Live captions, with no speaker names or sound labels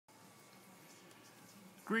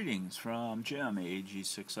Greetings from Jim,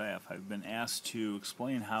 AG6IF. I've been asked to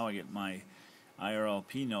explain how I get my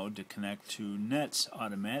IRLP node to connect to nets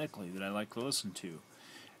automatically that I like to listen to.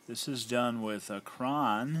 This is done with a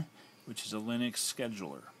cron, which is a Linux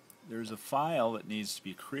scheduler. There's a file that needs to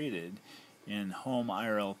be created in home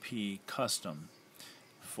IRLP custom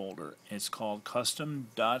folder. It's called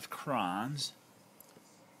custom.crons.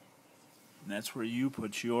 And that's where you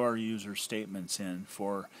put your user statements in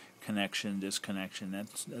for connection, disconnection,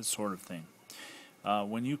 that sort of thing.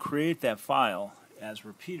 When you create that file as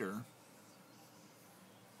repeater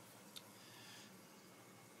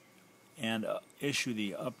and issue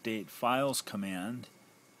the update files command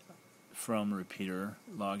from repeater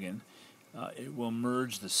login, it will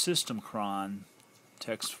merge the system cron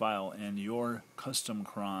text file and your custom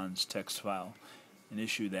crons text file and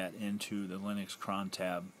issue that into the Linux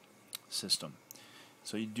crontab system.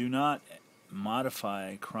 So you do not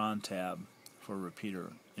modify crontab for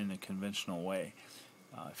repeater in a conventional way.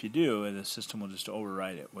 If you do, the system will just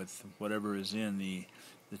overwrite it with whatever is in the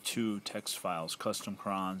two text files, custom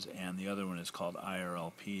crons, and the other one is called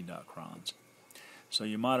irlp.crons. So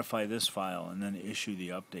you modify this file and then issue the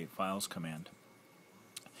update files command.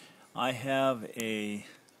 I have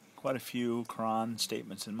quite a few cron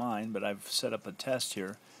statements in mind, but I've set up a test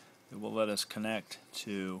here that will let us connect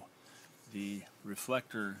to the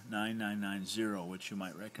reflector 9990, which you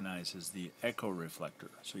might recognize as the echo reflector,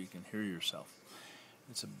 so you can hear yourself.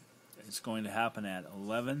 It's going to happen at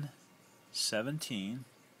 11:17,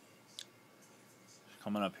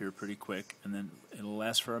 coming up here pretty quick, and then it'll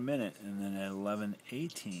last for a minute, and then at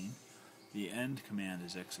 11:18 the end command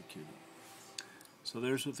is executed. So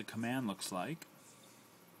there's what the command looks like.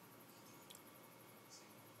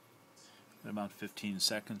 About 15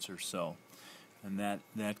 seconds or so, and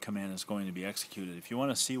that command is going to be executed. If you want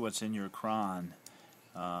to see what's in your cron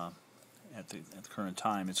at the current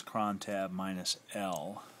time, it's crontab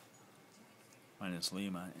 -L minus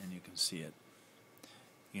Lima, and you can see it.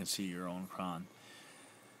 You can see your own cron.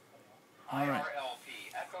 All right.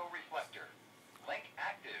 irlp echo reflector link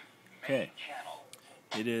active main Okay. channel.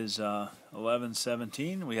 It is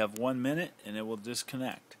 11:17. We have 1 minute, and it will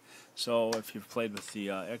disconnect. So if you've played with the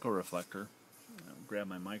echo reflector, I'll grab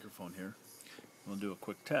my microphone here. We'll do a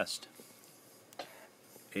quick test.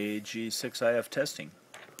 AG6IF testing.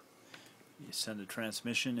 You send a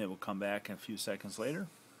transmission, it will come back a few seconds later.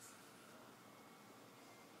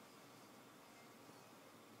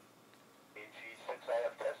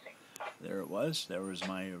 AG6IF testing. There it was. There was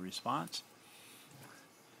my response.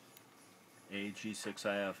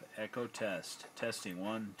 AG6IF echo test. Testing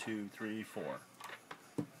 1, 2, 3, 4.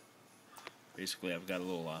 Basically, I've got a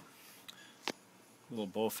little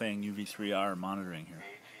Bofang UV3R monitoring here.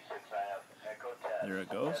 AG6IF echo test. There it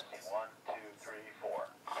goes. Testing 1, 2, 3, 4.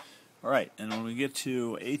 Alright, and when we get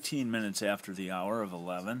to 18 minutes after the hour of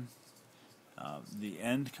 11, the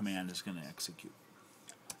end command is going to execute.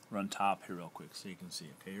 Run top here real quick so you can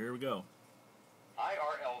see. Okay, here we go.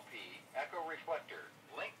 irlp echo reflector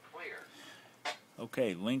link clear.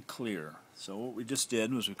 Okay, link clear. So what we just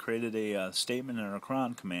did was we created a statement in our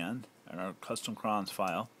cron command, in our custom crons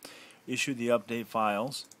file, issued the update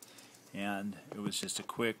files, and it was just a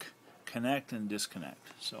quick connect and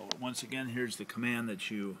disconnect. So once again, here's the command that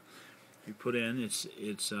you put in.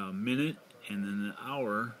 It's a minute, and then an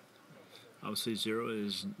hour. Obviously 0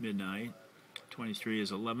 is midnight, 23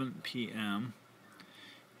 is 11 p.m.,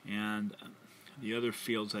 and the other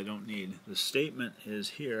fields I don't need. The statement is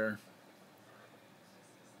here.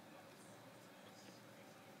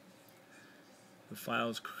 The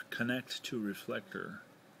files connect to reflector.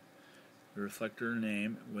 The reflector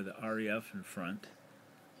name with REF in front.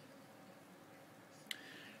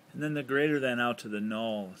 And then the greater than out to the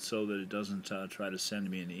null so that it doesn't try to send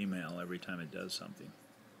me an email every time it does something.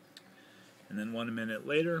 And then 1 minute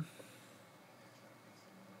later,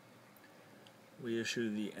 we issue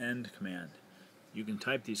the end command. You can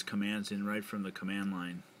type these commands in right from the command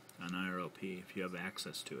line on IRLP if you have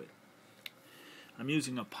access to it. I'm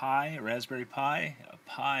using a Raspberry Pi, a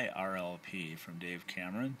Pi RLP from Dave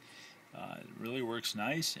Cameron. It really works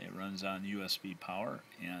nice. It runs on USB power,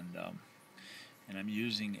 and I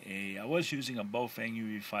was using a Bofang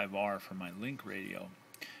UV5R for my Link radio.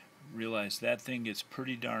 Realized that thing gets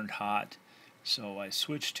pretty darned hot, so I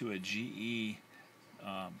switched to a GE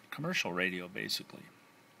commercial radio basically,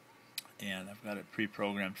 and I've got it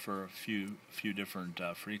pre-programmed for a few different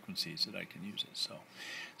frequencies that I can use it.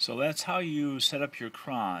 So that's how you set up your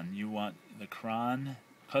cron. You want the cron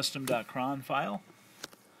custom.cron file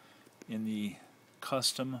in the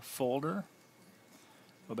custom folder.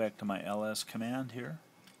 Go back to my ls command here.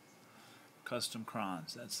 Custom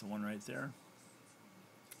crons. That's the one right there.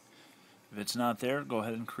 If it's not there, go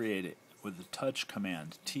ahead and create it with the touch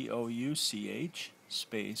command, touch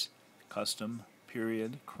space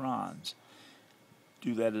custom.crons.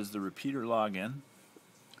 Do that as the repeater login,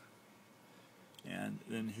 and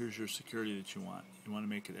then here's your security that you want. You want to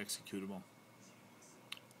make it executable.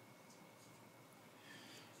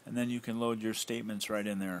 And then you can load your statements right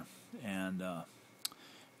in there. And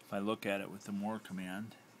if I look at it with the more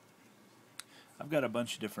command, I've got a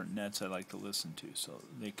bunch of different nets I like to listen to, so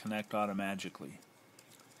they connect automatically.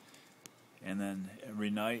 And then every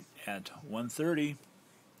night at 1:30,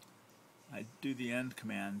 I do the end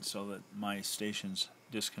command so that my station's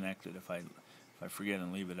disconnected if I forget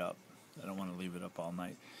and leave it up. I don't want to leave it up all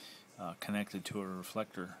night. Connected to a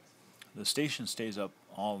reflector. The station stays up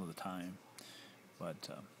all the time, but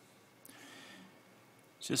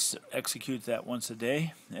just execute that once a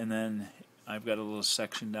day, and then I've got a little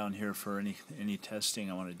section down here for any testing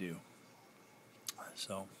I want to do.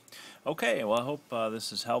 So, okay, well, I hope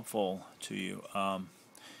this is helpful to you.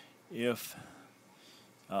 If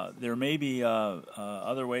there may be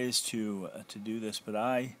other ways to do this, but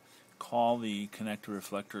I call the connector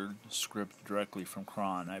reflector script directly from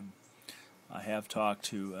cron. I have talked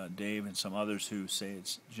to Dave and some others who say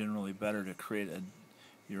it's generally better to create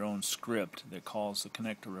your own script that calls the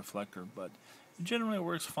connector reflector, but it generally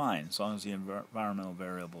works fine as long as the environmental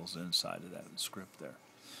variables inside of that script there.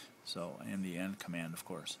 So, and the end command, of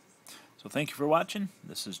course. So thank you for watching.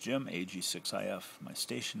 This is Jim, AG6IF. My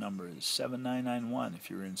station number is 7991. If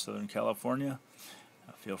you're in Southern California,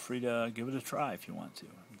 feel free to give it a try if you want to.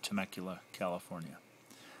 Temecula, California.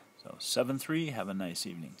 So 73, have a nice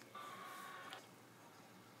evening.